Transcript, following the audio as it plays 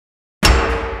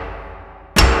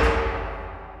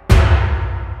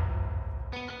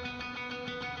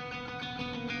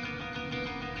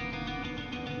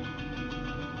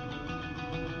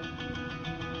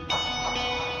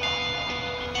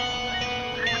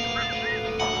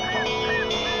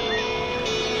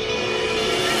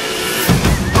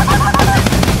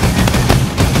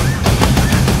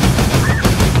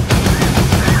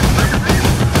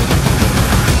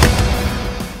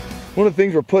One of the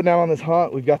things we're putting out on this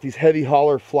hunt, we've got these heavy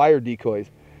hauler flyer decoys.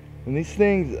 And these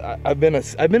things, I've been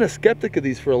a skeptic of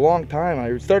these for a long time.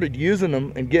 I started using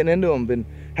them and getting into them, been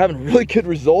having really good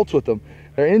results with them.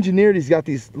 They're engineered, he's got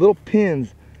these little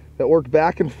pins that work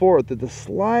back and forth that the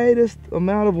slightest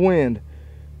amount of wind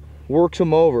works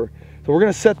them over. So we're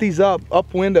gonna set these up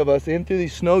upwind of us in through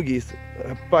these snow geese,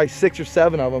 by 6 or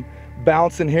 7 of them,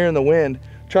 bouncing here in the wind,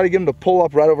 try to get them to pull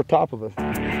up right over top of us.